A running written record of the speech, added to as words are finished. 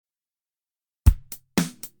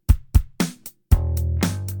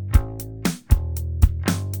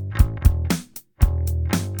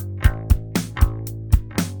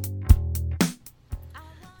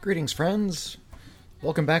Greetings, friends.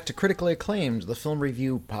 Welcome back to Critically Acclaimed, the film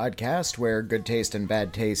review podcast where good taste and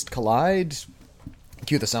bad taste collide.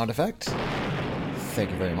 Cue the sound effect. Thank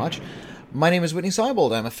you very much. My name is Whitney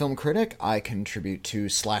Seibold. I'm a film critic. I contribute to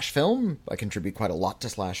Slash Film. I contribute quite a lot to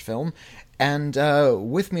Slash Film. And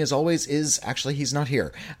with me, as always, he's not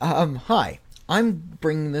here. Hi. I'm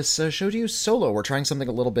bringing this show to you solo. We're trying something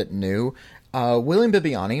a little bit new. William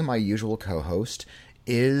Bibbiani, my usual co-host,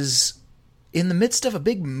 is in the midst of a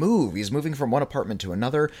big move. He's moving from one apartment to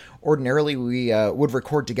another. Ordinarily, we would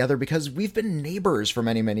record together because we've been neighbors for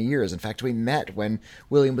many, many years. In fact, we met when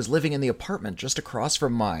William was living in the apartment just across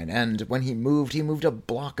from mine. And when he moved a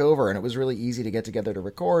block over, and it was really easy to get together to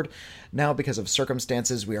record. Now, because of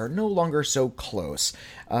circumstances, we are no longer so close.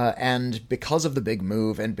 And because of the big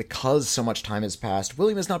move, and because so much time has passed,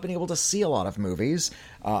 William has not been able to see a lot of movies.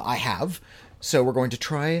 I have. So we're going to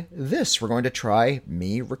try this. We're going to try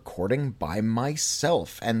me recording by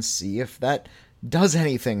myself and see if that does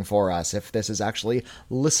anything for us, if this is actually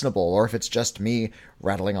listenable, or if it's just me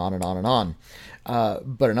rattling on and on and on.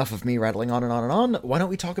 But enough of me rattling on and on and on. Why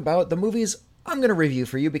don't we talk about the movies I'm going to review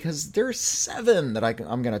for you, because there's 7 that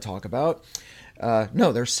I'm going to talk about.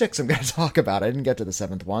 No, there's 6 I'm going to talk about. I didn't get to the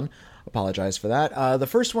 7th one. Apologize for that. The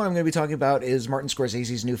first one I'm going to be talking about is Martin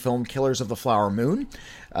Scorsese's new film, Killers of the Flower Moon.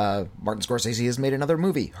 Martin Scorsese has made another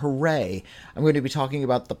movie. Hooray. I'm going to be talking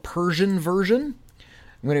about the Persian version.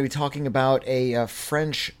 I'm going to be talking about a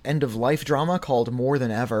French end-of-life drama called More Than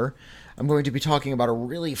Ever. I'm going to be talking about a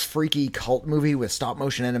really freaky cult movie with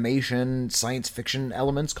stop-motion animation, science fiction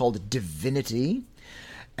elements called Divinity.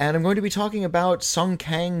 And I'm going to be talking about Sung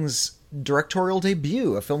Kang's directorial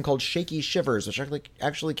debut, a film called Shaky, Shivers, which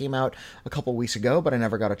actually came out a couple weeks ago, but I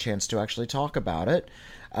never got a chance to actually talk about it.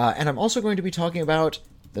 And I'm also going to be talking about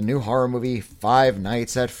the new horror movie Five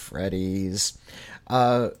Nights at Freddy's,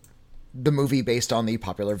 the movie based on the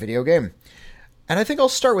popular video game. And I think I'll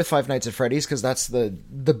start with Five Nights at Freddy's, because that's the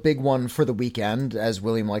big one for the weekend, as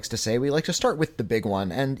William likes to say. We like to start with the big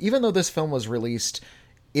one. And even though this film was released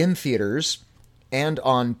in theaters and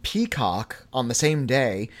on Peacock on the same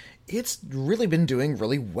day, it's really been doing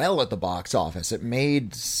really well at the box office. It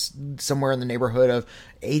made somewhere in the neighborhood of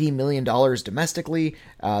 $80 million domestically.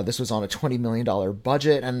 This was on a $20 million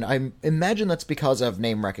budget, and I imagine that's because of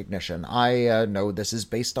name recognition. I know this is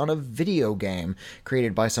based on a video game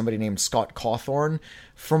created by somebody named Scott Cawthorn.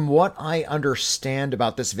 From what I understand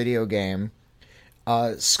about this video game,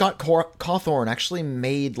 Scott Cawthorn actually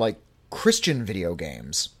made, Christian video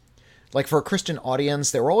games. For a Christian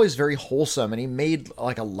audience, they were always very wholesome, and he made,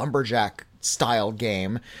 a lumberjack-style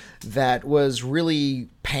game that was really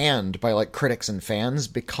panned by, critics and fans,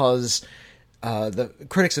 because the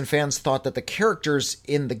critics and fans thought that the characters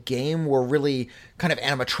in the game were really kind of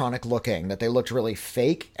animatronic-looking, that they looked really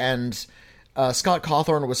fake, and Scott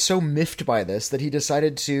Cawthorn was so miffed by this that he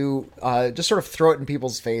decided to just sort of throw it in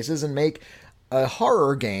people's faces and make a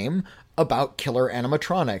horror game about killer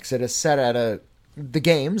animatronics. It is set at the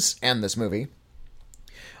games, and this movie,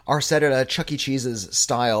 are set at a Chuck E. Cheese's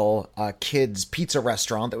style kids pizza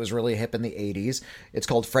restaurant that was really hip in the 80s. It's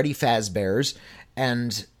called Freddy Fazbear's,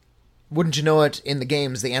 and wouldn't you know it, in the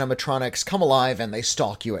games, the animatronics come alive and they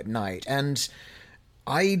stalk you at night. And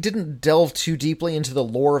I didn't delve too deeply into the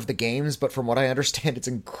lore of the games, but from what I understand, it's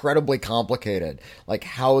incredibly complicated.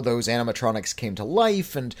 How those animatronics came to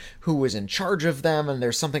life, and who was in charge of them, and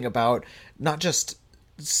there's something about not just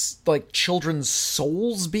children's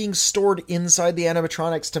souls being stored inside the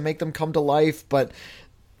animatronics to make them come to life, but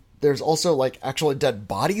there's also actual dead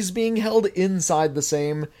bodies being held inside the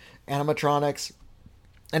same animatronics.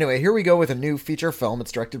 Anyway, here we go with a new feature film.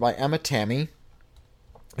 It's directed by Emma Tammy.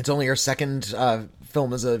 It's only her second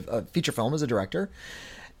film as a feature film as a director,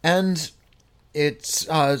 and it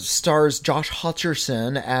stars Josh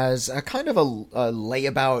Hutcherson as a kind of a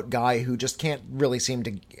layabout guy who just can't really seem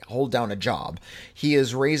to hold down a job. He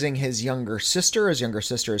is raising his younger sister. His younger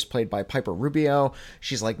sister is played by Piper Rubio.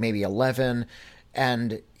 She's maybe 11,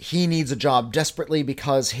 and he needs a job desperately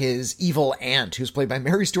because his evil aunt, who's played by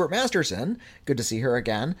Mary Stuart Masterson, good to see her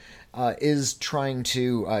again, is trying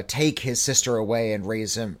to take his sister away and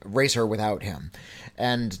raise her without him.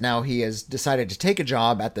 And now he has decided to take a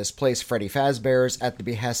job at this place, Freddy Fazbear's, at the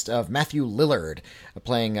behest of Matthew Lillard,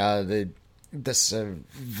 playing this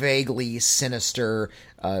vaguely sinister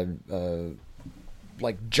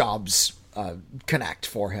jobs connect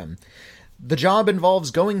for him. The job involves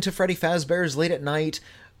going to Freddy Fazbear's late at night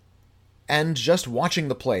and just watching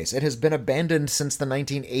the place. It has been abandoned since the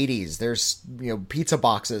 1980s. There's, pizza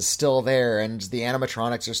boxes still there, and the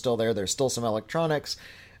animatronics are still there. There's still some electronics,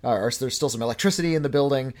 or there's still some electricity in the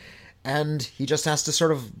building, and he just has to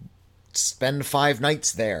sort of spend 5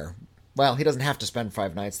 nights there. Well, he doesn't have to spend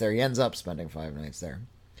 5 nights there. He ends up spending 5 nights there.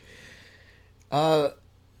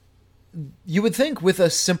 You would think with a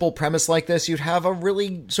simple premise like this, you'd have a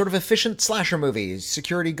really sort of efficient slasher movie.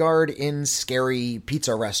 Security guard in scary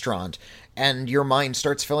pizza restaurant. And your mind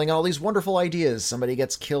starts filling all these wonderful ideas. Somebody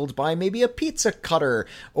gets killed by maybe a pizza cutter,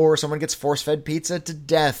 or someone gets force-fed pizza to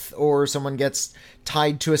death, or someone gets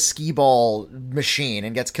tied to a skee ball machine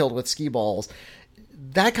and gets killed with skee balls.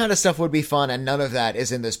 That kind of stuff would be fun, and none of that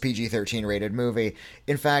is in this PG-13 rated movie.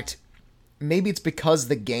 In fact, maybe it's because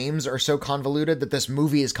the games are so convoluted that this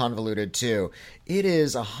movie is convoluted too. It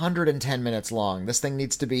is 110 minutes long. This thing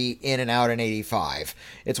needs to be in and out in 85.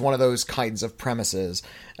 It's one of those kinds of premises.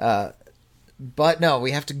 But no,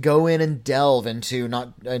 we have to go in and delve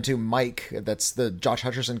into Mike. That's the Josh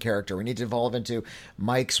Hutcherson character. We need to evolve into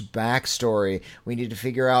Mike's backstory. We need to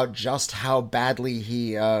figure out just how badly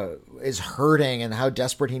he is hurting and how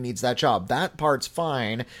desperate he needs that job. That part's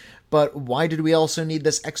fine. But why did we also need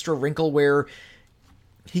this extra wrinkle where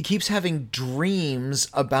he keeps having dreams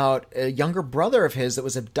about a younger brother of his that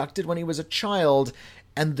was abducted when he was a child,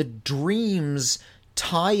 and the dreams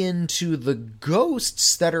tie into the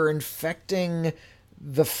ghosts that are infecting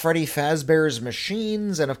the Freddy Fazbear's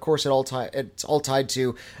machines, and of course it's all tied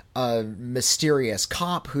to a mysterious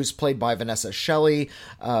cop who's played by Vanessa Shelley.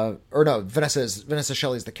 Vanessa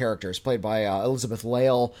Shelley's the character. It's played by Elizabeth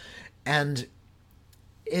Lail, and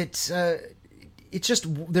it's just,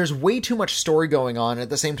 there's way too much story going on, and at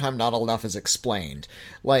the same time not enough is explained.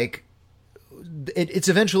 Like, it's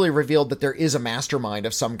eventually revealed that there is a mastermind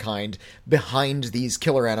of some kind behind these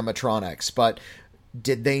killer animatronics, but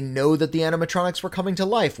did they know that the animatronics were coming to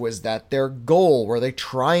life? Was that their goal? Were they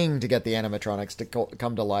trying to get the animatronics to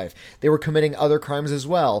come to life? They were committing other crimes as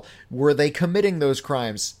well. Were they committing those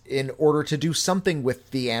crimes in order to do something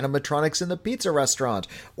with the animatronics in the pizza restaurant?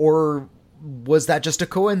 Or was that just a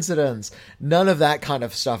coincidence? None of that kind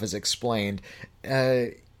of stuff is explained.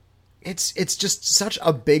 It's just such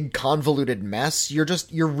a big convoluted mess. You're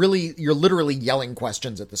literally yelling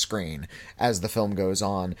questions at the screen as the film goes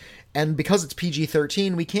on. And because it's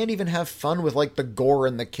PG-13, we can't even have fun with like the gore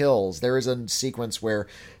and the kills. There is a sequence where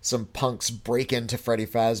some punks break into Freddy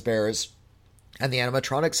Fazbear's and the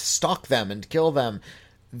animatronics stalk them and kill them.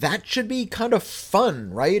 That should be kind of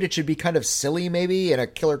fun, right? It should be kind of silly, maybe, in a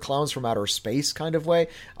Killer Clowns from Outer Space kind of way.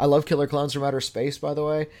 I love Killer Clowns from Outer Space, by the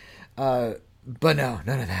way. But no,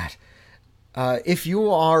 none of that. If you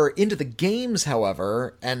are into the games,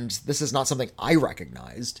 however, and this is not something I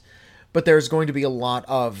recognized, but there's going to be a lot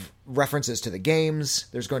of references to the games,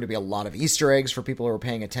 there's going to be a lot of Easter eggs for people who are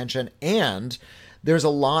paying attention, and there's a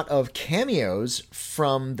lot of cameos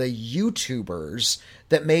from the YouTubers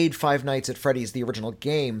that made Five Nights at Freddy's, the original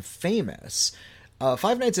game, famous.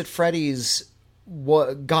 Five Nights at Freddy's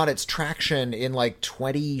got its traction in like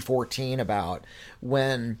 2014 about,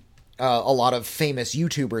 when a lot of famous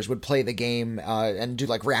YouTubers would play the game and do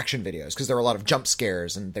like reaction videos, because there were a lot of jump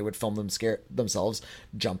scares and they would film themselves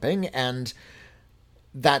jumping, and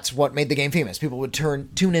that's what made the game famous. People would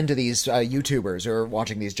tune into these YouTubers who are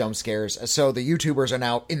watching these jump scares. So the YouTubers are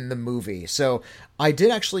now in the movie. So I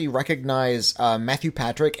did actually recognize Matthew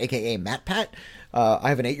Patrick, aka Matt Pat. I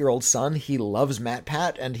have an 8-year-old son. He loves Matt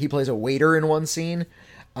Pat, and he plays a waiter in one scene.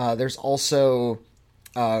 There's also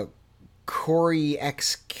Corey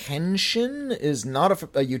X Kenshin is not a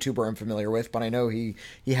YouTuber I'm familiar with, but I know he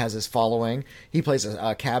has his following. He plays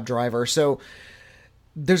a cab driver. So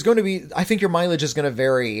there's going to be, I think your mileage is going to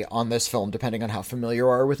vary on this film depending on how familiar you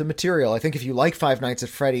are with the material. I think if you like Five Nights at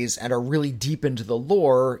Freddy's and are really deep into the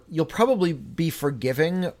lore, you'll probably be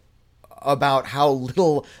forgiving about how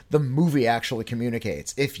little the movie actually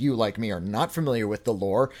communicates. If you, like me, are not familiar with the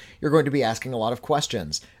lore, you're going to be asking a lot of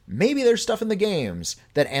questions. Maybe there's stuff in the games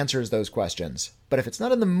that answers those questions. But if it's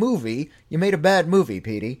not in the movie, you made a bad movie,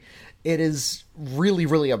 Petey. It is really,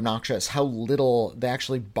 really obnoxious how little they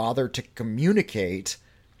actually bother to communicate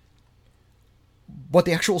what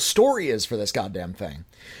the actual story is for this goddamn thing.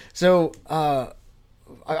 So,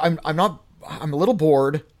 I'm a little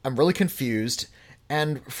bored. I'm really confused.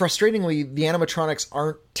 And frustratingly, the animatronics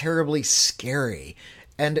aren't terribly scary.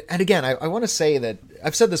 And again, I want to say that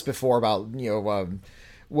I've said this before about,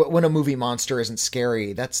 when a movie monster isn't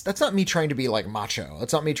scary, that's not me trying to be like macho.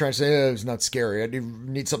 That's not me trying to say, it's not scary. I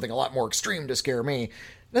need something a lot more extreme to scare me.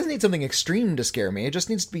 It doesn't need something extreme to scare me. It just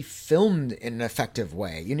needs to be filmed in an effective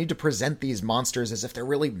way. You need to present these monsters as if they're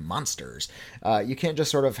really monsters. You can't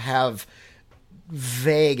just sort of have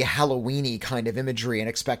vague Halloween-y kind of imagery and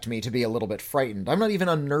expect me to be a little bit frightened. I'm not even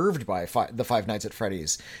unnerved by the Five Nights at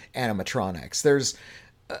Freddy's animatronics. There's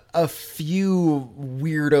a few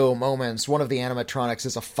weirdo moments. One of the animatronics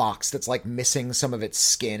is a fox that's like missing some of its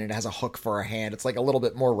skin and it has a hook for a hand. It's like a little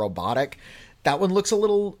bit more robotic. That one looks a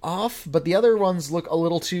little off, but the other ones look a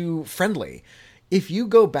little too friendly. If you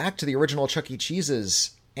go back to the original Chuck E.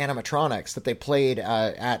 Cheese's animatronics that they played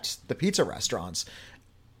at the pizza restaurants,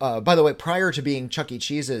 by the way, prior to being Chuck E.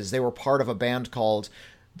 Cheese's, they were part of a band called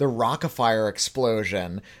the Rockafire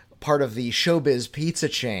Explosion, part of the Showbiz pizza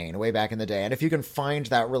chain way back in the day. And if you can find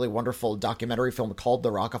that really wonderful documentary film called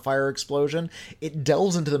The Rockafire Explosion, it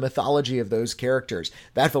delves into the mythology of those characters.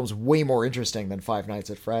 That film's way more interesting than Five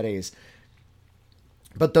Nights at Freddy's.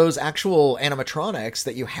 But those actual animatronics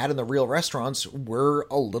that you had in the real restaurants were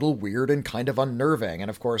a little weird and kind of unnerving.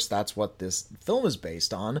 And of course, that's what this film is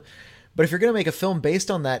based on. But if you're going to make a film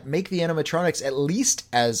based on that, make the animatronics at least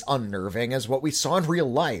as unnerving as what we saw in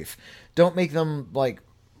real life. Don't make them, like,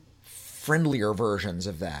 friendlier versions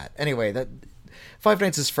of that. Anyway, that Five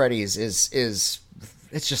Nights at Freddy's is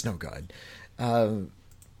it's just no good. I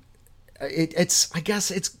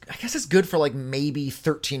guess it's good for like maybe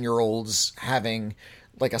 13-year-olds having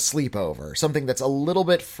like a sleepover, something that's a little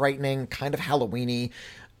bit frightening, kind of Halloween-y,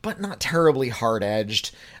 but not terribly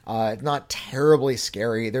hard-edged, not terribly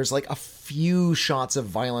scary. There's like a few shots of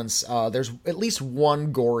violence. There's at least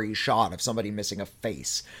one gory shot of somebody missing a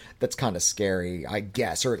face that's kind of scary, I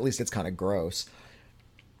guess, or at least it's kind of gross.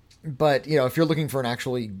 But, you know, if you're looking for an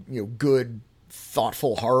actually, you know, good,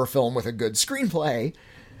 thoughtful horror film with a good screenplay,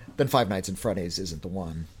 then Five Nights at Freddy's isn't the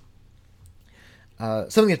one.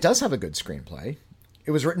 Something that does have a good screenplay,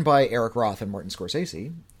 it was written by Eric Roth and Martin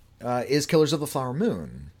Scorsese, is Killers of the Flower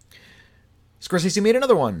Moon. Scorsese made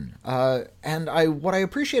another one, and what I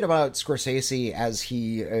appreciate about Scorsese as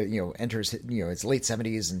he enters his late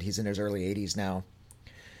 70s and he's in his early 80s now,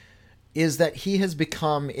 is that he has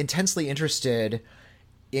become intensely interested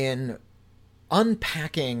in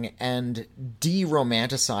unpacking and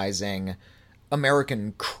de-romanticizing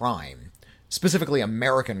American crime, specifically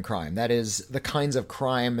American crime. That is, the kinds of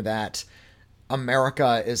crime that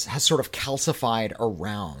America has sort of calcified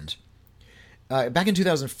around. Back in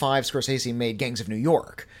 2005, Scorsese made Gangs of New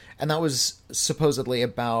York, and that was supposedly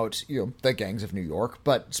about, the gangs of New York,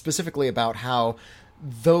 but specifically about how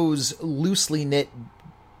those loosely knit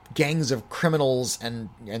gangs of criminals and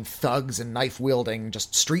thugs and knife-wielding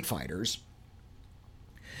just street fighters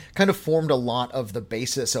kind of formed a lot of the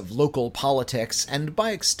basis of local politics and,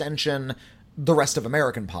 by extension, the rest of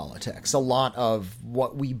American politics. A lot of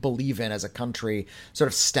what we believe in as a country sort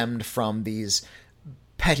of stemmed from these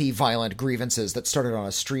petty, violent grievances that started on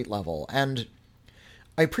a street level. And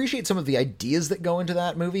I appreciate some of the ideas that go into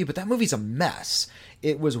that movie, but that movie's a mess.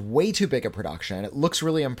 It was way too big a production. It looks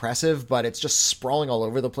really impressive, but it's just sprawling all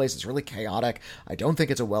over the place. It's really chaotic. I don't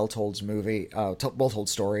think it's a well-told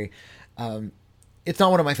story. It's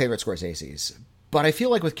not one of my favorite Scorsese's, but I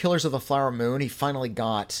feel like with Killers of the Flower Moon, he finally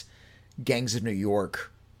got Gangs of New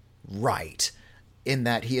York right, in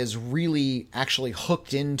that he is really actually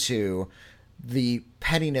hooked into the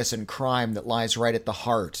pettiness and crime that lies right at the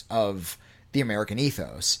heart of the American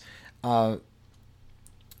ethos.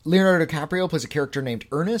 Leonardo DiCaprio plays a character named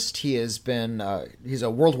Ernest. He's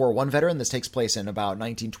a World War I veteran. This takes place in about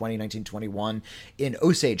 1920, 1921 in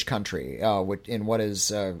Osage country, in what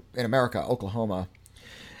is, in America, Oklahoma.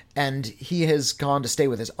 And he has gone to stay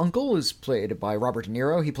with his uncle, who's played by Robert De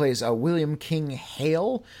Niro. He plays William King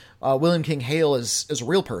Hale. William King Hale is a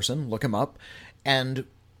real person. Look him up. And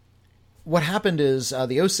what happened is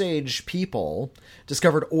the Osage people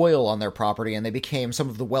discovered oil on their property, and they became some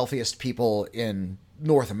of the wealthiest people in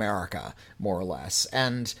North America, more or less.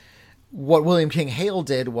 And what William King Hale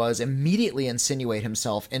did was immediately insinuate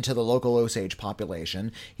himself into the local Osage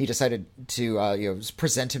population. He decided to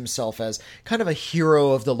present himself as kind of a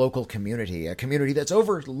hero of the local community, a community that's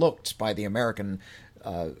overlooked by the American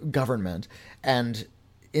government, and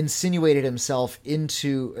insinuated himself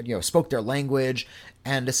into, spoke their language,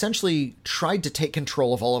 and essentially tried to take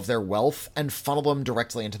control of all of their wealth and funnel them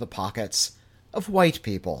directly into the pockets of white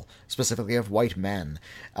people, specifically of white men.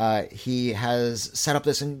 He has set up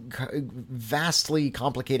this vastly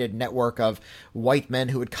complicated network of white men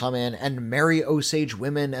who would come in and marry Osage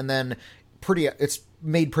women, and then it's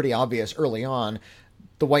made pretty obvious early on,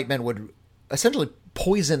 the white men would essentially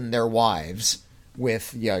poison their wives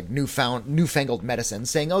with newfangled medicine,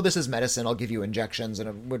 saying, "Oh, this is medicine, I'll give you injections," and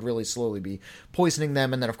it would really slowly be poisoning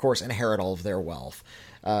them, and then, of course, inherit all of their wealth.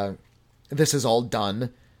 This is all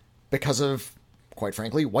done because of, quite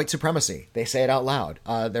frankly, white supremacy. They say it out loud.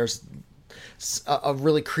 There's a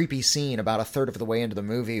really creepy scene about a third of the way into the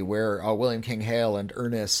movie where William King Hale and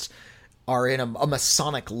Ernest are in a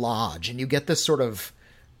Masonic lodge, and you get this sort of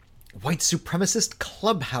white supremacist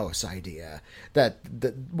clubhouse idea that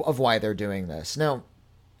of why they're doing this. Now,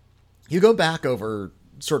 you go back over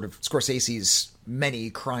sort of Scorsese's many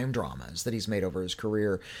crime dramas that he's made over his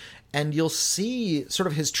career, and you'll see sort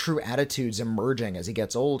of his true attitudes emerging as he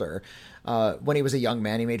gets older. When he was a young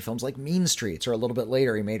man, he made films like Mean Streets, or a little bit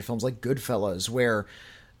later, he made films like Goodfellas, where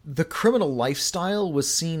the criminal lifestyle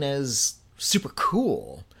was seen as super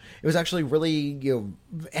cool. It was actually really,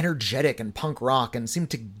 energetic and punk rock, and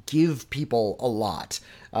seemed to give people a lot.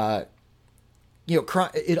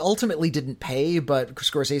 It ultimately didn't pay, but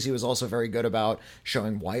Scorsese was also very good about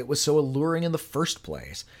showing why it was so alluring in the first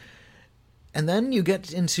place. And then you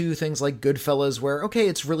get into things like Goodfellas, where, okay,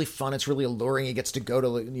 it's really fun, it's really alluring, he gets to go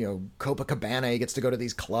to, Copacabana, he gets to go to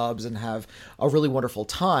these clubs and have a really wonderful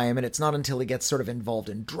time, and it's not until he gets sort of involved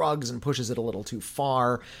in drugs and pushes it a little too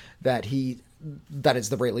far that is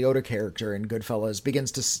the Ray Liotta character in Goodfellas,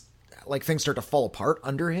 begins to, things start to fall apart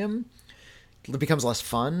under him. It becomes less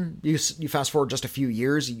fun. You fast forward just a few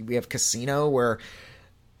years, we have Casino, where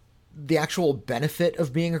the actual benefit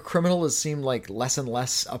of being a criminal has seemed like less and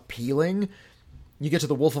less appealing. You get to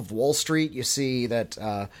The Wolf of Wall Street, you see that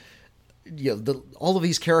all of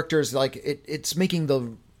these characters, it's making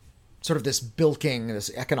the sort of this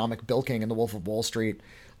economic bilking in The Wolf of Wall Street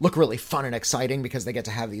look really fun and exciting, because they get to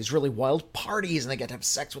have these really wild parties and they get to have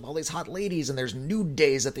sex with all these hot ladies and there's nude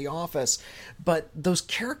days at the office. But those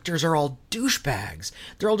characters are all douchebags.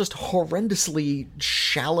 They're all just horrendously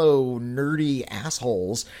shallow, nerdy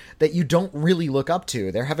assholes that you don't really look up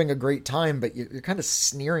to. They're having a great time, but you're kind of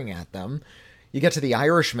sneering at them. You get to The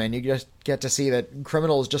Irishman, you just get to see that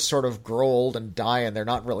criminals just sort of grow old and die, and they're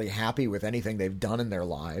not really happy with anything they've done in their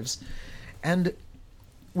lives. And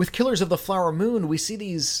with Killers of the Flower Moon, we see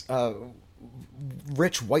these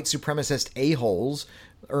rich white supremacist a-holes,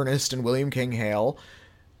 Ernest and William King Hale,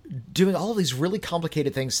 doing all of these really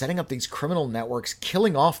complicated things, setting up these criminal networks,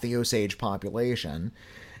 killing off the Osage population,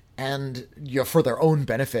 and for their own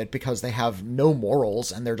benefit, because they have no morals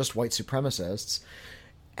and they're just white supremacists.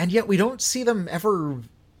 And yet we don't see them ever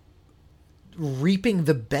reaping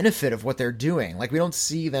the benefit of what they're doing. We don't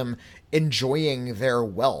see them enjoying their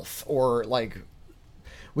wealth, or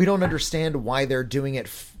we don't understand why they're doing it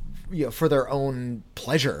for their own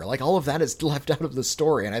pleasure. All of that is left out of the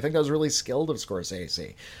story, and I think that was really skilled of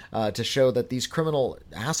Scorsese, to show that these criminal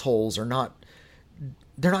assholes they're not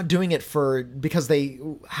doing it because they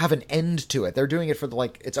have an end to it. They're doing it for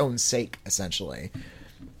its own sake, essentially.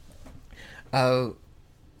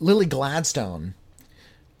 Lily Gladstone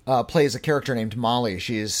plays a character named Molly.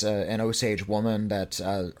 She's an Osage woman that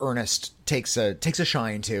Ernest takes a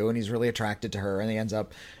shine to, and he's really attracted to her, and he ends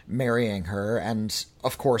up marrying her. And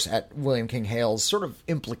of course, at William King Hale's sort of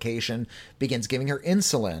implication, begins giving her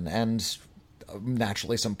insulin and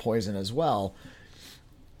naturally some poison as well.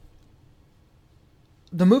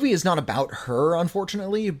 The movie is not about her,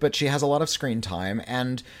 unfortunately, but she has a lot of screen time,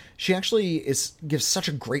 and she actually gives such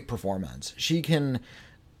a great performance. She can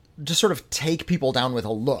just sort of take people down with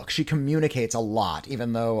a look. She communicates a lot,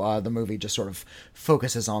 even though the movie just sort of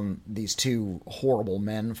focuses on these two horrible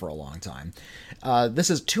men for a long time. This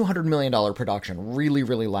is $200 million production, really,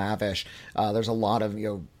 really lavish. There's a lot of,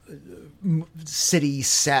 city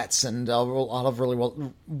sets and a lot of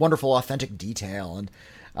really wonderful, authentic detail, and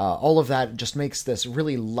all of that just makes this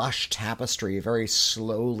really lush tapestry very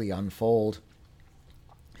slowly unfold.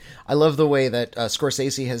 I love the way that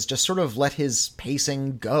Scorsese has just sort of let his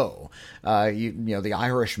pacing go. The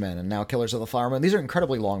Irishman and now Killers of the Flower Moon. These are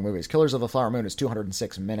incredibly long movies. Killers of the Flower Moon is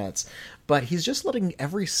 206 minutes, but he's just letting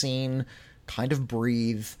every scene kind of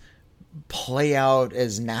breathe, play out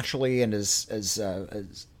as naturally and as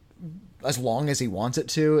long as he wants it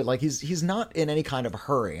to. He's not in any kind of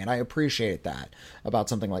hurry, and I appreciate that about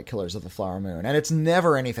something like Killers of the Flower Moon. And it's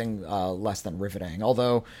never anything less than riveting,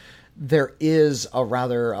 although there is a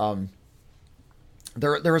rather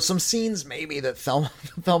there are some scenes maybe that Thelma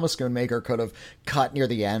Schoonmaker could have cut near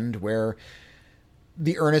the end, where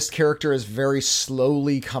the Ernest character is very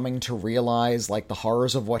slowly coming to realize the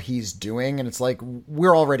horrors of what he's doing, and it's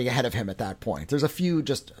we're already ahead of him at that point. There's a few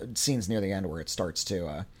just scenes near the end where it starts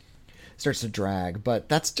to drag, but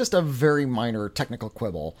that's just a very minor technical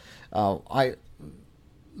quibble. The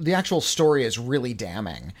actual story is really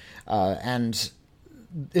damning, and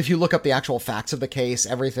if you look up the actual facts of the case,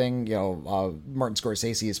 everything, Martin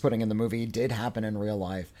Scorsese is putting in the movie did happen in real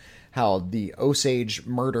life. How the Osage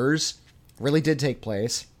murders really did take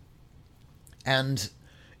place. And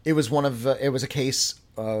it was a case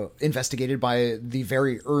investigated by the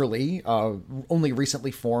very early, only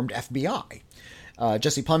recently formed FBI.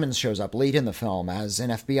 Jesse Plemons shows up late in the film as an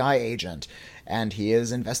FBI agent, and he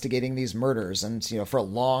is investigating these murders, and, for a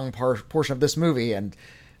long portion of this movie, and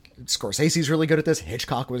Scorsese's really good at this,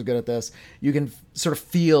 Hitchcock was good at this, you can sort of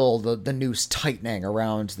feel the noose tightening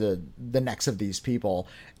around the necks of these people.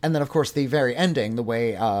 And then, of course, the very ending, the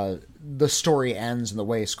way the story ends and the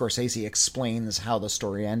way Scorsese explains how the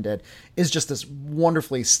story ended is just this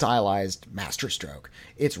wonderfully stylized masterstroke.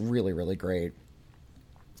 It's really, really great.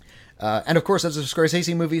 And, of course, it's a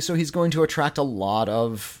Scorsese movie, so he's going to attract a lot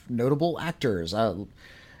of notable actors. Not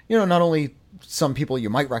only some people you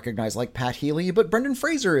might recognize like Pat Healy, but Brendan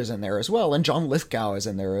Fraser is in there as well, and John Lithgow is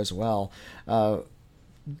in there as well.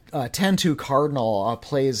 Tantu Cardinal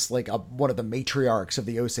plays like one of the matriarchs of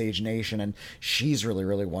the Osage Nation, and she's really,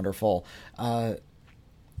 really wonderful.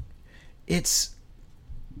 It's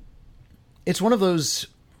one of those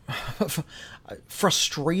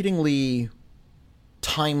frustratingly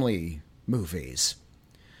timely movies.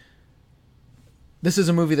 This is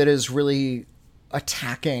a movie that is really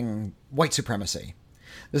attacking white supremacy.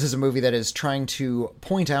 This is a movie that is trying to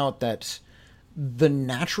point out that the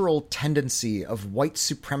natural tendency of white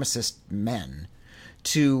supremacist men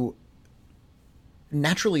to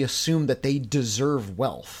naturally assume that they deserve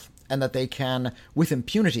wealth and that they can, with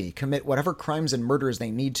impunity, commit whatever crimes and murders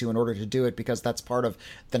they need to in order to do it because that's part of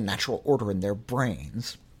the natural order in their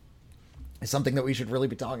brains. It's something that we should really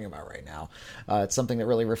be talking about right now. It's something that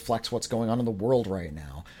really reflects what's going on in the world right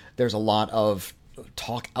now. There's a lot of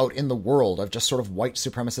talk out in the world of just sort of white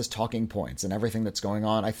supremacist talking points and everything that's going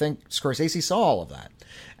on. I think Scorsese saw all of that,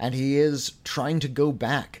 and he is trying to go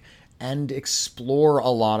back and explore a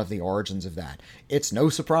lot of the origins of that. It's no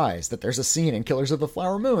surprise that there's a scene in Killers of the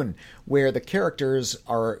Flower Moon where the characters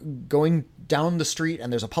are going down the street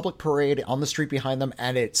and there's a public parade on the street behind them,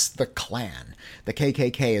 and it's the Klan. The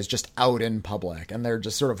KKK is just out in public, and they're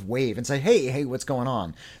just sort of wave and say, hey, what's going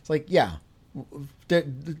on? It's like, yeah,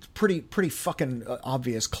 pretty fucking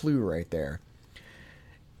obvious clue right there.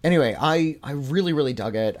 Anyway, I really, really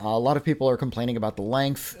dug it. A lot of people are complaining about the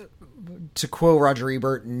length. To quote Roger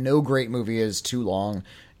Ebert, no great movie is too long,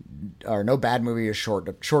 or no bad movie is short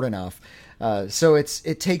enough. So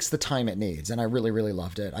it takes the time it needs, and I really, really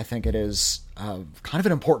loved it. I think it is kind of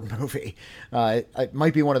an important movie. It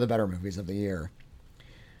might be one of the better movies of the year.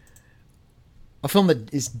 A film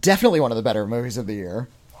that is definitely one of the better movies of the year,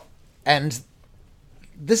 and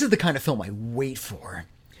this is the kind of film I wait for.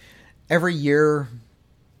 Every year,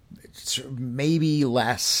 maybe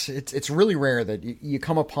less. It's really rare that you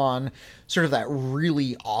come upon sort of that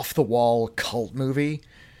really off-the-wall cult movie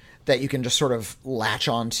that you can just sort of latch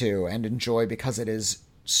onto and enjoy because it is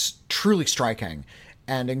truly striking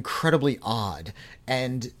and incredibly odd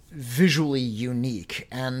and visually unique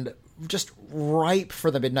and just ripe for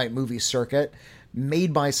the midnight movie circuit,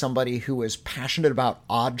 made by somebody who is passionate about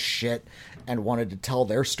odd shit and wanted to tell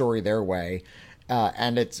their story their way.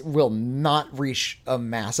 And it will not reach a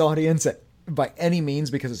mass audience by any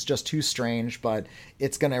means because it's just too strange, but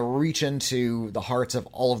it's going to reach into the hearts of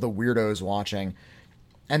all of the weirdos watching.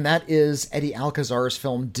 And that is Eddie Alcazar's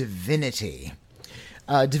film Divinity.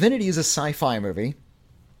 Divinity is a sci-fi movie.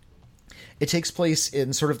 It takes place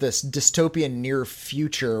in sort of this dystopian near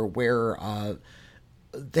future where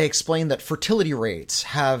they explain that fertility rates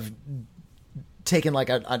have taken like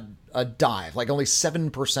a dive. Like only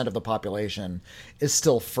 7% of the population is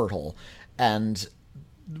still fertile. And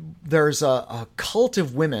there's a cult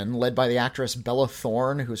of women led by the actress Bella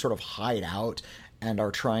Thorne who sort of hide out and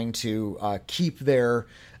are trying to keep their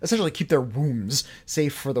wombs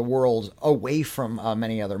safe for the world away from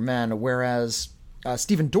many other men. Whereas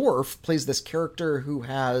Stephen Dorff plays this character who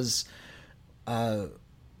has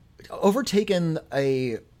overtaken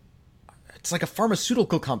it's like a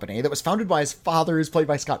pharmaceutical company that was founded by his father, who's played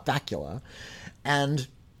by Scott Bakula. And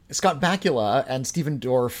Scott Bakula and Stephen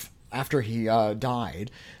Dorff, after he died,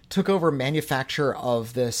 took over manufacture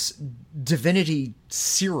of this divinity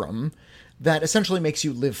serum that essentially makes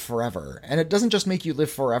you live forever. And it doesn't just make you live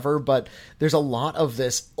forever, but there's a lot of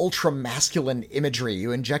this ultra-masculine imagery.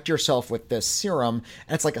 You inject yourself with this serum,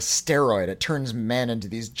 and it's like a steroid. It turns men into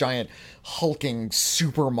these giant, hulking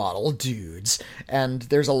supermodel dudes. And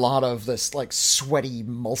there's a lot of this, like, sweaty,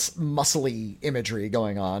 muscly imagery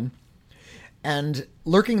going on. And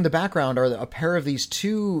lurking in the background are a pair of these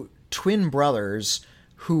two twin brothers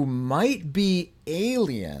who might be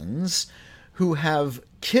aliens who have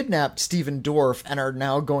kidnapped Stephen Dorff and are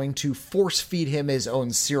now going to force feed him his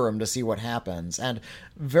own serum to see what happens. And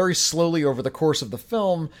very slowly over the course of the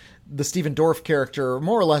film, the Stephen Dorff character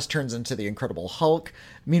more or less turns into the Incredible Hulk.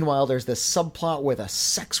 Meanwhile, there's this subplot with a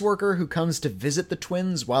sex worker who comes to visit the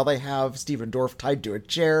twins while they have Stephen Dorff tied to a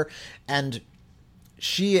chair. And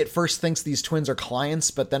she at first thinks these twins are clients,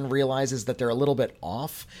 but then realizes that they're a little bit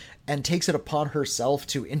off and takes it upon herself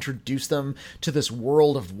to introduce them to this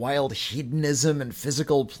world of wild hedonism and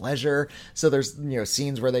physical pleasure. So there's,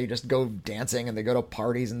 scenes where they just go dancing and they go to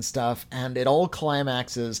parties and stuff, and it all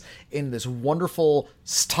climaxes in this wonderful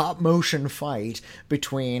stop motion fight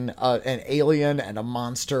between an alien and a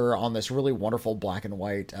monster on this really wonderful black and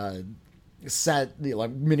white set,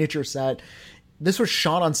 miniature set. This was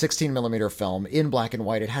shot on 16mm film in black and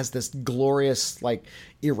white. It has this glorious,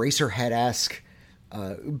 Eraserhead-esque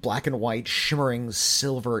black and white shimmering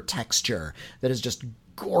silver texture that is just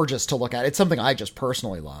gorgeous to look at. It's something I just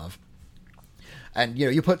personally love. And,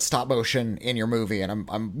 you put stop motion in your movie and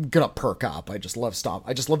I'm gonna perk up. I just love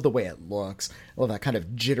the way it looks. I love that kind of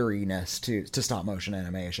jitteriness to stop motion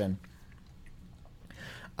animation.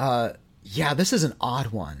 Yeah, this is an odd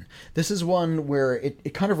one. This is one where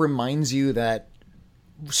it kind of reminds you that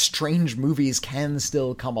strange movies can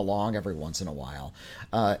still come along every once in a while.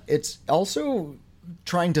 It's also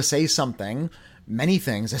trying to say something, many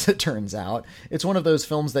things as it turns out. It's one of those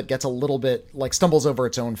films that gets a little bit, stumbles over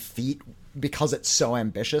its own feet because it's so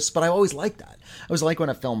ambitious, but I always like that. I always like when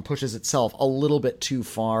a film pushes itself a little bit too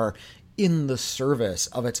far in the service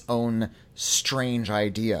of its own strange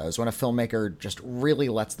ideas, when a filmmaker just really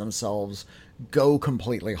lets themselves go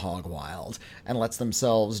completely hog wild and lets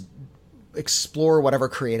themselves explore whatever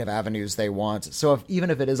creative avenues they want. So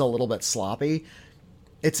even if it is a little bit sloppy,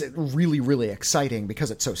 it's really, really exciting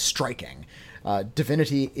because it's so striking.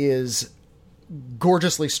 Divinity is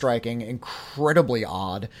gorgeously striking, incredibly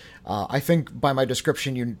odd. I think by my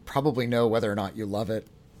description, you probably know whether or not you love it.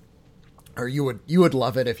 Or you would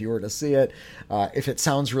love it if you were to see it. If it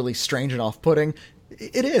sounds really strange and off-putting,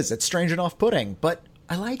 it is. It's strange and off-putting, but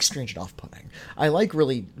I like strange and off-putting. I like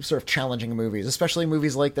really sort of challenging movies, especially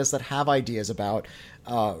movies like this that have ideas about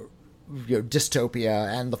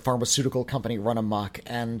dystopia and the pharmaceutical company run amok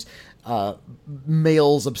and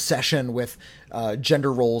male's obsession with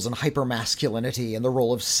gender roles and hypermasculinity and the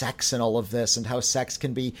role of sex and all of this, and how sex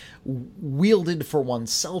can be wielded for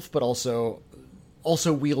oneself but also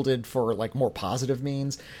wielded for more positive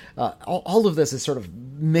means. All of this is sort of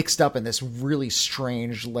mixed up in this really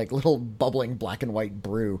strange, little bubbling black and white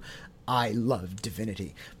brew. I love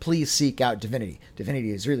Divinity. Please seek out Divinity.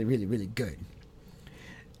 Divinity is really, really, really good.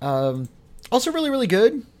 Also really, really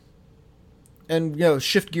good, and,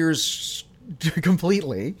 shift gears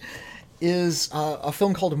completely, is a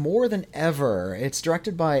film called More Than Ever. It's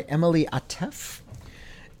directed by Emily Atef,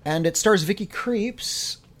 and it stars Vicky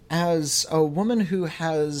Krieps as a woman who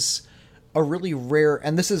has a really rare,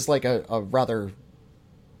 and this is a rather,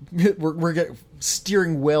 we're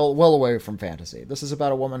steering well away from fantasy. This is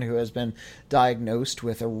about a woman who has been diagnosed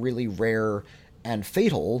with a really rare and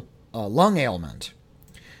fatal lung ailment.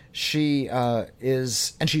 She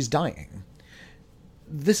is, and she's dying.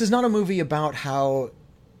 This is not a movie about how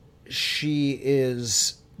she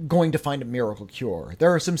is going to find a miracle cure.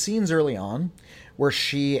 There are some scenes early on where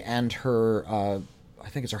she and her, I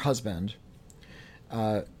think it's her husband,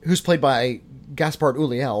 who's played by Gaspard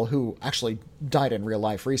Ulliel, who actually died in real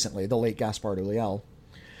life recently, the late Gaspard Ulliel,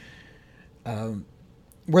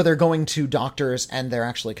 where they're going to doctors and they're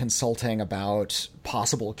actually consulting about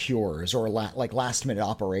possible cures or last-minute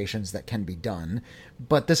operations that can be done.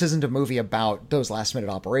 But this isn't a movie about those last-minute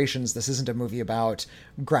operations. This isn't a movie about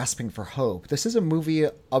grasping for hope. This is a movie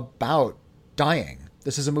about dying.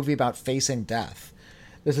 This is a movie about facing death.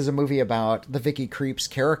 This is a movie about the Vicky Krieps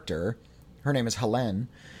character. Her name is Helene.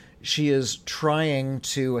 She is trying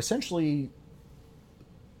to essentially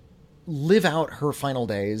live out her final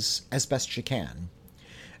days as best she can.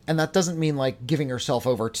 And that doesn't mean giving herself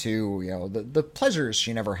over to, the pleasures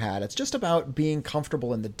she never had. It's just about being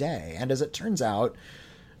comfortable in the day. And as it turns out,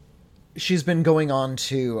 she's been going on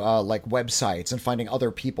to websites and finding other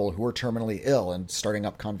people who are terminally ill and starting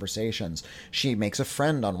up conversations. She makes a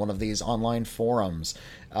friend on one of these online forums.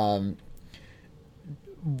 One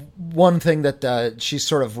thing that she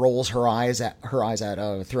sort of rolls her eyes at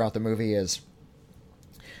throughout the movie is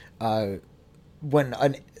when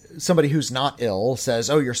somebody who's not ill says,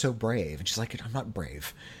 "Oh, you're so brave," and she's like, "I'm not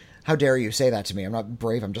brave. How dare you say that to me? I'm not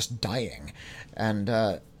brave. I'm just dying."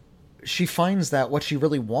 And she finds that what she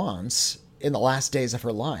really wants in the last days of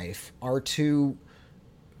her life are to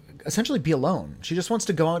essentially be alone. She just wants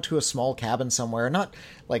to go out to a small cabin somewhere, not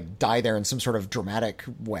die there in some sort of dramatic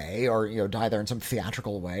way or, die there in some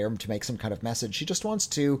theatrical way or to make some kind of message. She just wants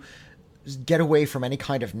to get away from any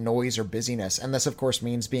kind of noise or busyness. And this, of course,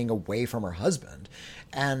 means being away from her husband.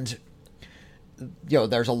 And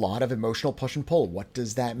there's a lot of emotional push and pull. What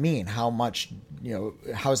does that mean? How much,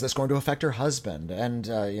 how is this going to affect her husband? And,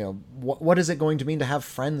 what is it going to mean to have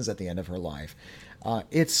friends at the end of her life?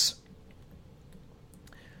 It's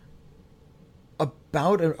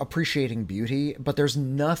about appreciating beauty, but there's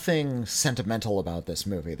nothing sentimental about this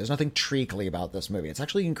movie. There's nothing treacly about this movie. It's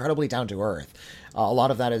actually incredibly down to earth. A lot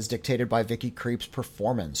of that is dictated by Vicky Creep's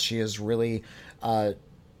performance. She is really...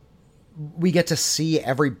 we get to see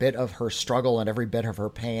every bit of her struggle and every bit of her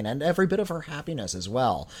pain and every bit of her happiness as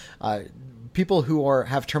well. People who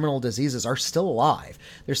have terminal diseases are still alive.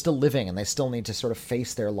 They're still living, and they still need to sort of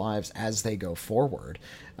face their lives as they go forward.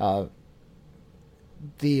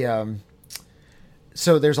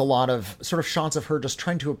 So there's a lot of sort of shots of her just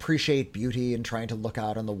trying to appreciate beauty and trying to look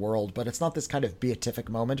out in the world, but it's not this kind of beatific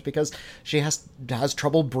moment because she has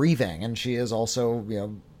trouble breathing, and she is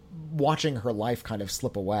also, watching her life kind of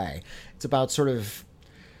slip away. It's about sort of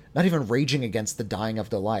not even raging against the dying of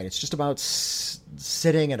the light. It's just about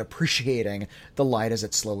sitting and appreciating the light as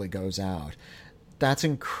it slowly goes out. That's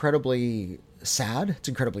incredibly sad. It's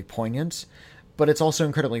incredibly poignant, but it's also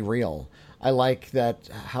incredibly real. I like that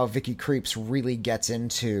how Vicky Creeps really gets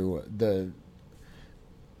into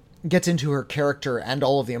her character and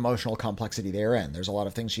all of the emotional complexity therein. There's a lot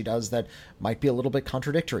of things she does that might be a little bit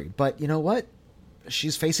contradictory, but you know what?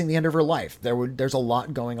 She's facing the end of her life. There's a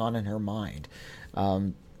lot going on in her mind.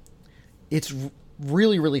 It's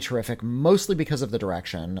really, really terrific, mostly because of the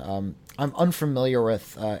direction. I'm unfamiliar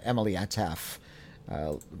with Emily Atef.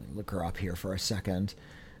 Look her up here for a second.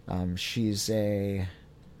 She's a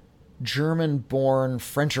German-born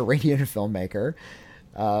French-Iranian filmmaker.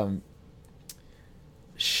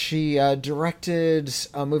 She directed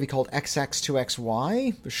a movie called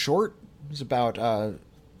XX2XY, short. It was about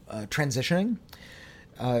transitioning.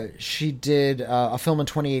 She did a film in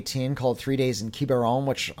 2018 called 3 Days in Quiberon,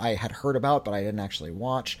 which I had heard about, but I didn't actually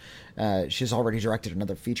watch. She's already directed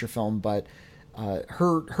another feature film, but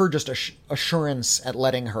her just assurance at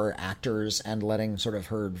letting her actors and letting sort of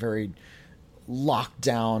her very locked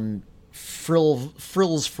down,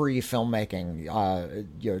 frills-free filmmaking,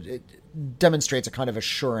 it demonstrates a kind of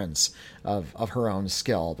assurance of her own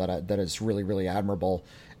skill that is really, really admirable.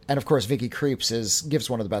 And of course, Vicky Creeps gives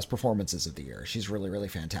one of the best performances of the year. She's really, really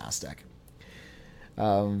fantastic.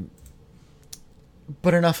 But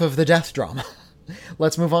enough of the death drama.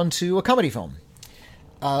 Let's move on to a comedy film.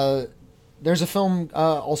 There's a film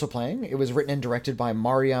also playing. It was written and directed by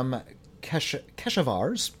Mariam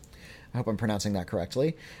Shivers. I hope I'm pronouncing that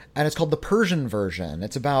correctly. And it's called The Persian Version.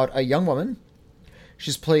 It's about a young woman.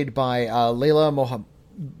 She's played by Layla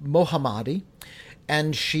Mohammadi.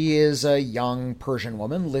 And she is a young Persian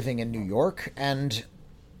woman living in New York. And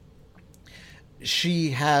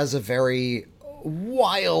she has a very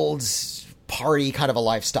wild party kind of a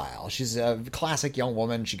lifestyle. She's a classic young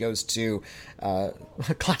woman. She goes to...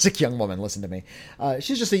 classic young woman, listen to me.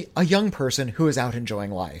 She's just a young person who is out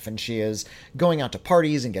enjoying life. And she is going out to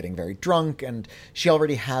parties and getting very drunk. And she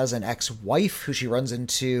already has an ex-wife who she runs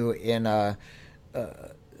into in a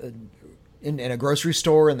grocery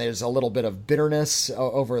store. And there's a little bit of bitterness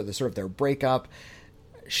over the sort of their breakup.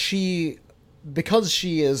 Because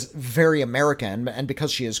she is very American and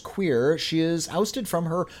because she is queer, she is ousted from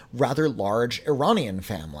her rather large Iranian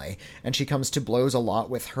family. And she comes to blows a lot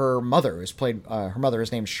with her mother, her mother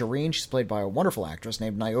is named Shireen. She's played by a wonderful actress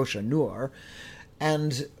named Nyosha Noor.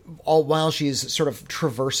 And all while she's sort of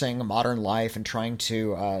traversing modern life and trying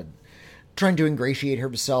to ingratiate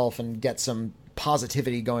herself and get some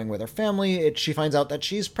positivity going with her family, she finds out that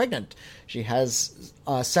she's pregnant. She has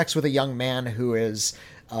sex with a young man who is...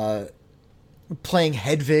 playing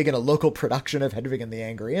Hedwig in a local production of Hedwig and the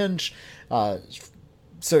Angry Inch.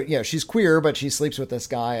 So, she's queer, but she sleeps with this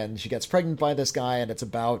guy and she gets pregnant by this guy. And it's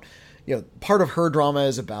about, part of her drama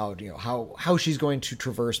is about, how she's going to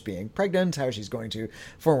traverse being pregnant, how she's going to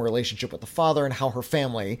form a relationship with the father, and how her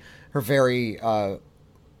family, her very,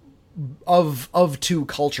 of two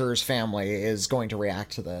cultures family is going to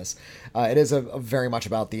react to this. It is a very much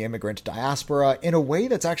about the immigrant diaspora in a way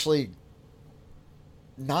that's actually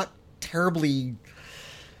not terribly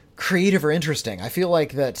creative or interesting. I feel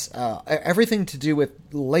like that everything to do with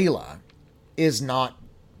Layla is not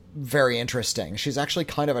very interesting. She's actually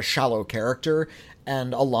kind of a shallow character,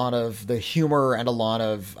 and a lot of the humor and a lot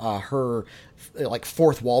of her like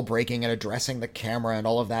fourth wall breaking and addressing the camera and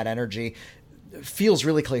all of that energy feels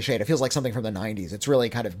really cliched. It feels like something from the 90s. It's really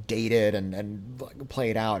kind of dated and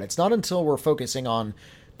played out. It's not until we're focusing on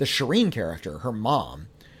the Shireen character, her mom,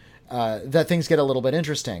 that things get a little bit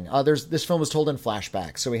interesting. This film was told in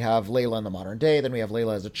flashback, so we have Layla in the modern day, then we have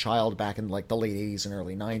Layla as a child back in like the late 80s and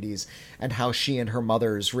early 90s, and how she and her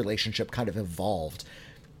mother's relationship kind of evolved.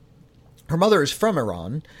 Her mother is from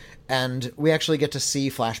Iran, and we actually get to see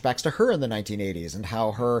flashbacks to her in the 1980s and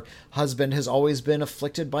how her husband has always been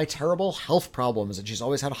afflicted by terrible health problems, and she's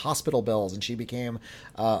always had hospital bills, and she became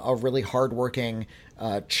a really hardworking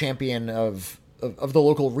champion of the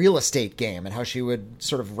local real estate game, and how she would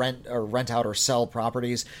sort of rent out or sell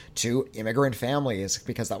properties to immigrant families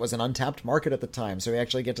because that was an untapped market at the time. So we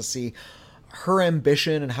actually get to see her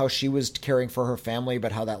ambition and how she was caring for her family,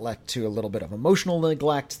 but how that led to a little bit of emotional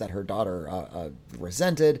neglect that her daughter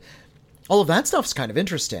resented. All of that stuff's kind of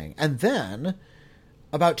interesting. And then,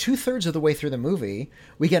 about 2/3 of the way through the movie,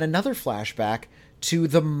 we get another flashback to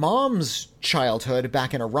the mom's childhood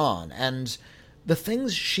back in Iran and the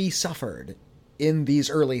things she suffered in these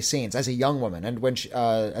early scenes as a young woman. And when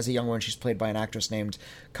as a young woman, she's played by an actress named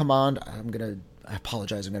Command. I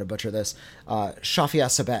apologize, I'm gonna butcher this. Shafia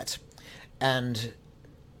Sabet, and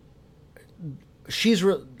she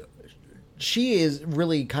is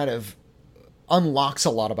really kind of unlocks a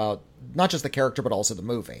lot about not just the character but also the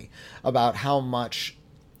movie, about how much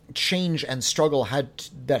change and struggle had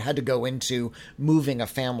to go into moving a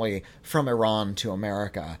family from Iran to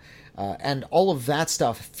America. And all of that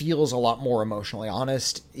stuff feels a lot more emotionally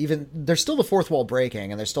honest. Even there's still the fourth wall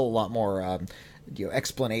breaking, and there's still a lot more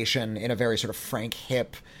explanation in a very sort of frank,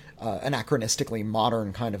 hip, anachronistically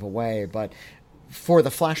modern kind of a way. But for the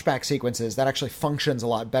flashback sequences, that actually functions a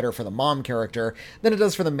lot better for the mom character than it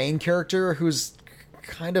does for the main character, who's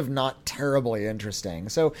kind of not terribly interesting.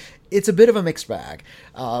 So it's a bit of a mixed bag.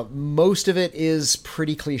 Most of it is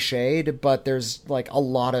pretty cliched, but there's like a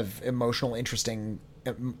lot of interesting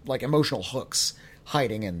emotional hooks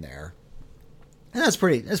hiding in there. And that's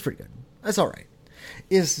pretty good. That's all right.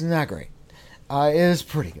 It's not great. It is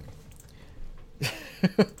pretty good.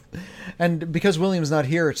 And because William's not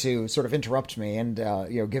here to sort of interrupt me and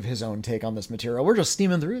give his own take on this material, we're just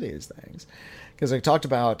steaming through these things. Because I talked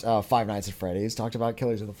about Five Nights at Freddy's, talked about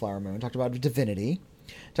Killers of the Flower Moon, talked about Divinity,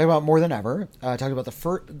 talked about More Than Ever, talked about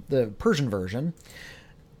the Persian version.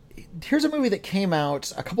 Here's a movie that came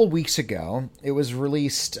out a couple weeks ago. It was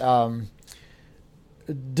released, it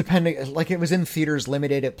was in theaters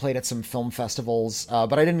limited. It played at some film festivals,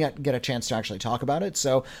 but I didn't get a chance to actually talk about it.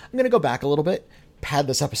 So I'm going to go back a little bit, pad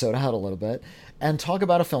this episode out a little bit, and talk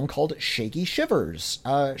about a film called Shaky Shivers.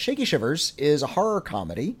 Shaky Shivers is a horror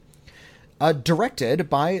comedy directed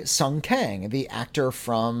by Sung Kang, the actor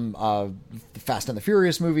from the Fast and the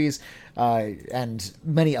Furious movies, and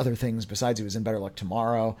many other things besides. He was in Better Luck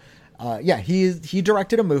Tomorrow. He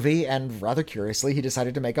directed a movie, and rather curiously, he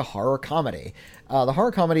decided to make a horror comedy. The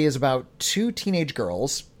horror comedy is about two teenage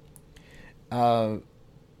girls. They're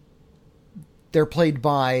played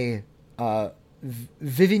by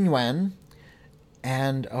Vivian Nguyen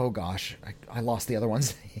and, oh gosh, I lost the other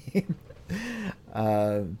one's name.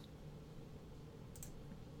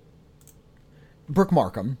 Brooke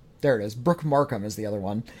Markham. There it is. Brooke Markham is the other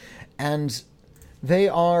one. And they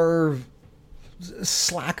are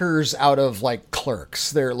slackers out of, like,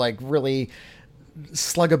 Clerks. They're, like, really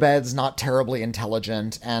slug-a-beds, not terribly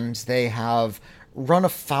intelligent, and they have run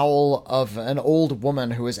afoul of an old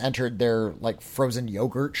woman who has entered their, like, frozen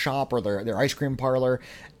yogurt shop or their ice cream parlor,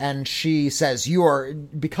 and she says,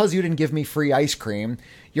 because you didn't give me free ice cream,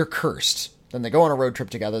 you're cursed. Then they go on a road trip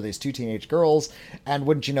together, these two teenage girls, and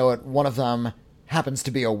wouldn't you know it, one of them happens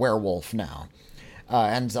to be a werewolf now.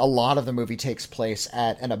 And a lot of the movie takes place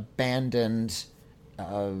at an abandoned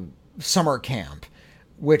summer camp,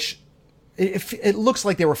 which it looks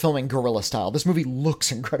like they were filming guerrilla style. This movie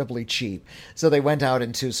looks incredibly cheap. So they went out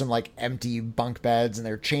into some like empty bunk beds and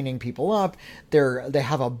they're chaining people up. They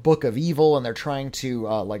have a book of evil and they're trying to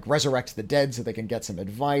like resurrect the dead so they can get some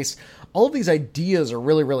advice. All of these ideas are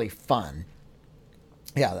really, really fun.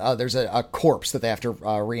 Yeah, there's a corpse that they have to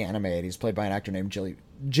reanimate. He's played by an actor named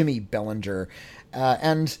Jimmy Bellinger.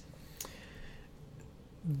 And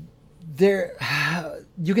there,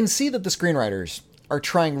 you can see that the screenwriters are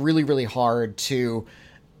trying really, really hard to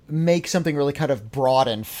make something really kind of broad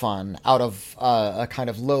and fun out of a kind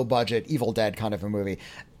of low-budget Evil Dead kind of a movie.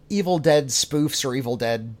 Evil Dead spoofs or Evil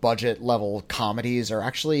Dead budget-level comedies are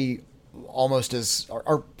actually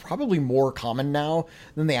are probably more common now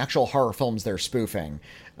than the actual horror films they're spoofing.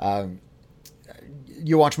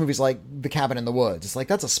 You watch movies like The Cabin in the Woods. It's like,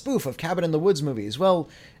 that's a spoof of Cabin in the Woods movies. Well,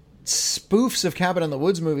 spoofs of Cabin in the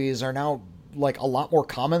Woods movies are now like a lot more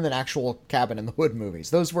common than actual Cabin in the Wood movies.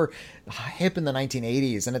 Those were hip in the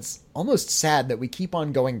 1980s, and it's almost sad that we keep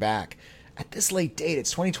on going back at this late date.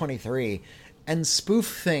 It's 2023, and spoof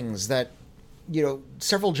things that,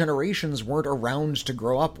 several generations weren't around to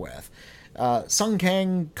grow up with. Sung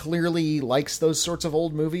Kang clearly likes those sorts of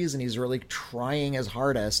old movies, and he's really trying his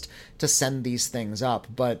hardest to send these things up,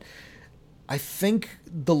 but I think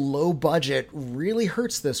the low budget really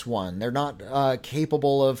hurts this one. They're not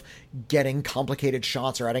capable of getting complicated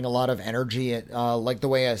shots or adding a lot of energy like the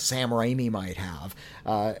way a Sam Raimi might have.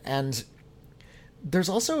 And there's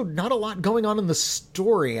also not a lot going on in the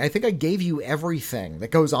story. I think I gave you everything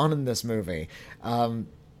that goes on in this movie.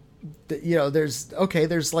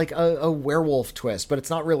 There's like a werewolf twist, but it's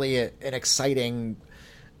not really an exciting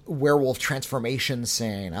werewolf transformation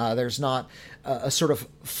scene. There's not a sort of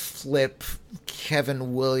flip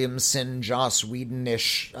Kevin Williamson, Joss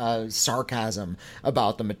Whedon-ish sarcasm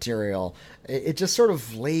about the material. It just sort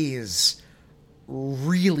of lays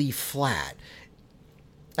really flat.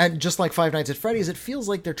 And just like Five Nights at Freddy's, it feels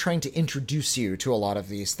like they're trying to introduce you to a lot of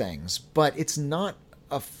these things, but it's not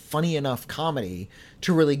a funny enough comedy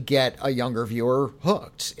to really get a younger viewer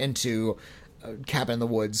hooked into Cabin in the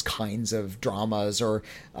Woods kinds of dramas, or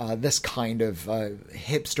this kind of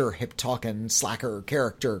hipster, hip-talking, slacker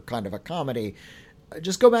character kind of a comedy.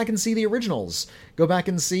 Just go back and see the originals. Go back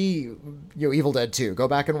and see Evil Dead 2. Go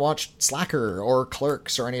back and watch Slacker or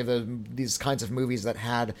Clerks or any of these kinds of movies that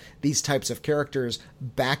had these types of characters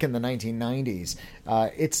back in the 1990s.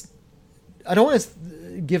 I don't want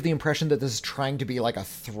to give the impression that this is trying to be like a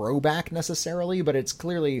throwback necessarily, but it's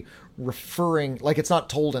clearly referring, like, it's not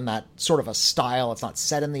told in that sort of a style. It's not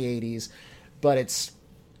set in the 80s, but it's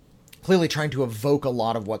clearly trying to evoke a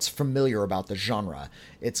lot of what's familiar about the genre.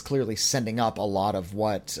 It's clearly sending up a lot of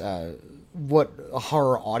what a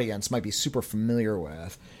horror audience might be super familiar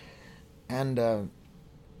with. And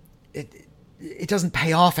it doesn't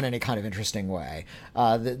pay off in any kind of interesting way.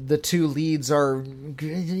 The two leads are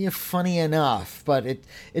funny enough, but it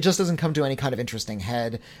just doesn't come to any kind of interesting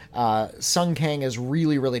head. Sung Kang is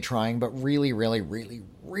really, really trying, but really, really, really,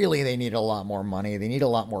 really they need a lot more money. They need a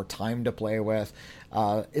lot more time to play with.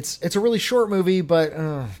 It's a really short movie, but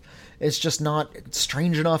it's just not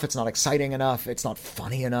strange enough. It's not exciting enough. It's not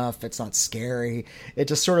funny enough. It's not scary. It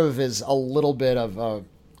just sort of is a little bit of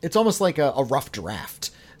it's almost like a rough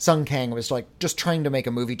draft. Sung Kang was like just trying to make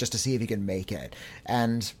a movie just to see if he can make it.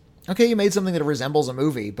 And okay, you made something that resembles a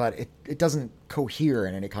movie, but it doesn't cohere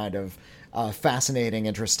in any kind of fascinating,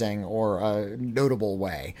 interesting, or notable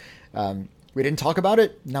way. We didn't talk about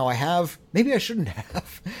it. Now I have. Maybe I shouldn't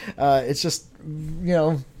have. It's just,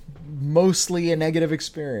 mostly a negative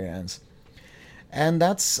experience. And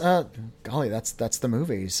that's the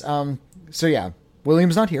movies. So yeah,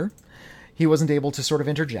 William's not here. He wasn't able to sort of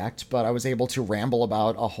interject, but I was able to ramble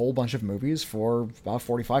about a whole bunch of movies for about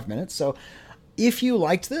 45 minutes. So if you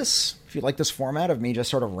liked this, if you like this format of me just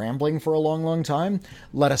sort of rambling for a long, long time,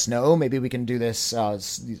 let us know. Maybe we can do this,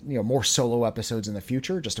 more solo episodes in the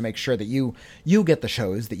future, just to make sure that you get the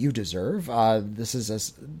shows that you deserve.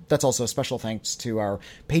 That's also a special thanks to our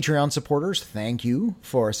Patreon supporters. Thank you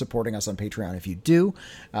for supporting us on Patreon. If you do,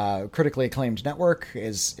 Critically Acclaimed Network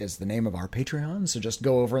is the name of our Patreon. So just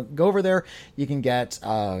go over there. You can get.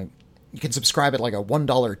 You can subscribe at like a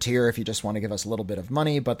 $1 tier if you just want to give us a little bit of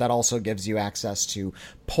money, but that also gives you access to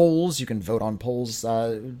polls. You can vote on polls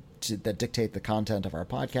that dictate the content of our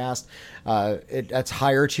podcast. At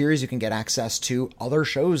higher tiers, you can get access to other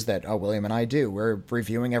shows that William and I do. We're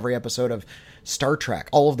reviewing every episode of Star Trek,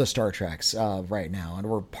 all of the Star Treks right now, and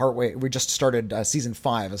we just started season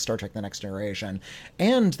 5 of Star Trek The Next Generation,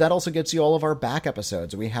 and that also gets you all of our back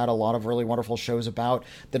episodes. We had a lot of really wonderful shows about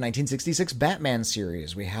the 1966 Batman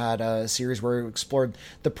series. We had a series where we explored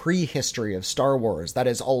the prehistory of Star Wars. That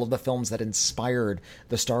is all of the films that inspired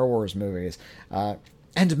the Star Wars movies,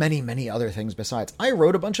 and many, many other things besides. I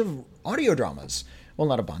wrote a bunch of audio dramas. Well,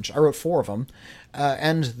 not a bunch. I wrote 4 of them,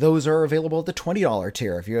 and those are available at the $20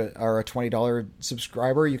 tier. If you are a $20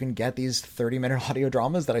 subscriber, you can get these 30-minute audio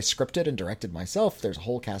dramas that I scripted and directed myself. There's a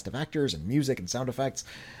whole cast of actors and music and sound effects,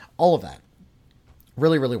 all of that.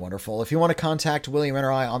 Really, really wonderful. If you want to contact William and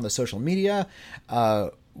I on the social media,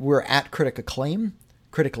 we're at Critic Acclaim.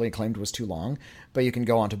 Critically Acclaimed was too long, but you can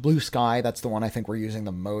go on to Blue Sky. That's the one I think we're using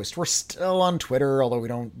the most. We're still on Twitter, although we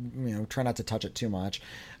don't, try not to touch it too much.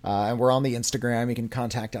 And we're on the Instagram. You can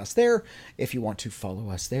contact us there if you want to follow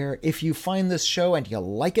us there. If you find this show and you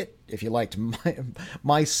like it, if you liked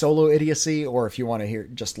my solo idiocy, or if you want to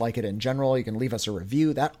just like it in general, you can leave us a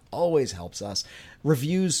review. That always helps us.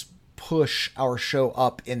 Reviews push our show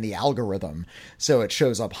up in the algorithm, so it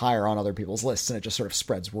shows up higher on other people's lists, and it just sort of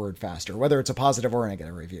spreads word faster, whether it's a positive or a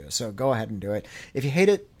negative review. So go ahead and do it. If you hate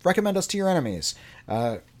it, recommend us to your enemies.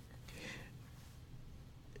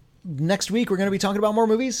 next week we're going to be talking about more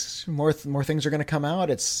movies. More things are going to come out.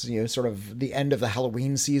 It's sort of the end of the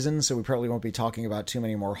Halloween season, so we probably won't be talking about too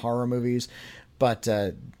many more horror movies. But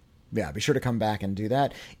yeah, be sure to come back and do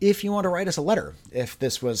that. If you want to write us a letter, if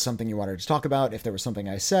this was something you wanted to talk about, if there was something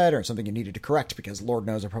I said or something you needed to correct, because Lord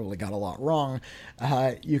knows I probably got a lot wrong,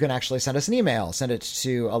 you can actually send us an email. Send it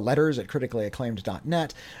to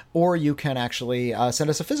letters@criticallyacclaimed.net, or you can actually send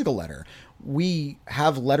us a physical letter. We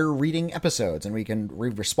have letter reading episodes, and we can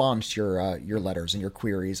respond to your letters and your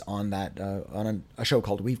queries on that on a show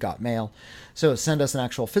called We've Got Mail. So send us an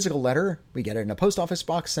actual physical letter. We get it in a post office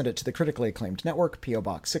box. Send it to the Critically Acclaimed Network, P.O.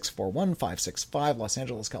 Box 641565, Los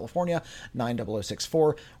Angeles, California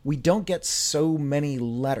 90064. We don't get so many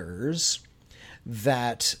letters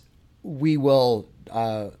that we will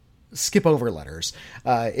skip over letters.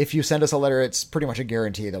 If you send us a letter, it's pretty much a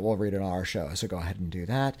guarantee that we'll read it on our show. So go ahead and do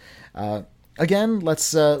that. Again,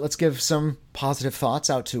 let's give some positive thoughts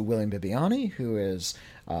out to William Bibiani, who is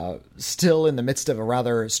still in the midst of a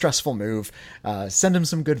rather stressful move. Send him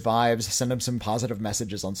some good vibes. Send him some positive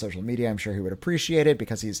messages on social media. I'm sure he would appreciate it,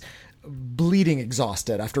 because he's bleeding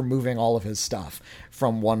exhausted after moving all of his stuff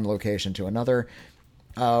from one location to another.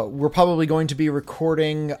 We're probably going to be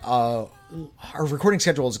recording. Our recording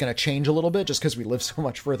schedule is going to change a little bit just because we live so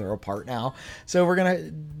much further apart now. So we're going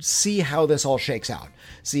to see how this all shakes out.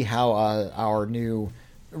 See how our new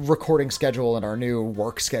recording schedule and our new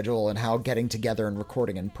work schedule and how getting together and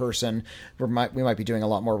recording in person. We might be doing a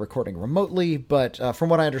lot more recording remotely, but from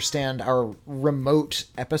what I understand, our remote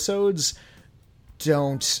episodes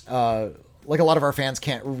don't, like a lot of our fans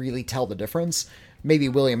can't really tell the difference. Maybe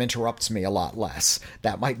William interrupts me a lot less.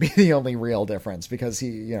 That might be the only real difference, because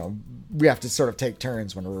we have to sort of take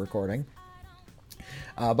turns when we're recording.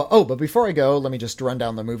 But before I go, let me just run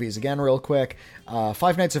down the movies again real quick.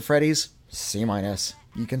 Five Nights at Freddy's, C-.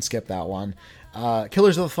 You can skip that one.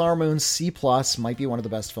 Killers of the Flower Moon, C+, might be one of the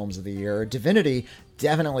best films of the year. Divinity,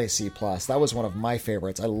 definitely C+. That was one of my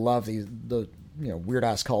favorites. I love the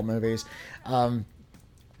weird-ass cult movies.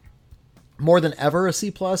 More Than Ever, a C+.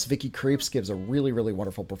 Vicky Creeps gives a really, really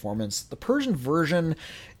wonderful performance. The Persian version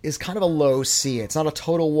is kind of a low C. It's not a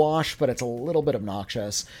total wash, but it's a little bit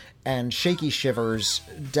obnoxious. And Shaky Shivers,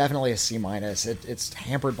 definitely a C-. It's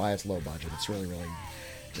hampered by its low budget. It's really, really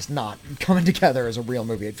just not coming together as a real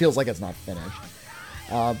movie. It feels like it's not finished.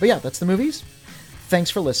 But yeah, that's the movies. Thanks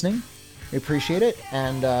for listening. We appreciate it.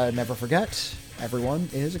 And never forget, everyone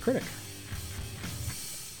is a critic.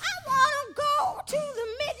 I want to go to the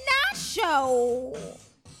midnight show.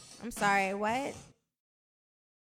 I'm sorry, what?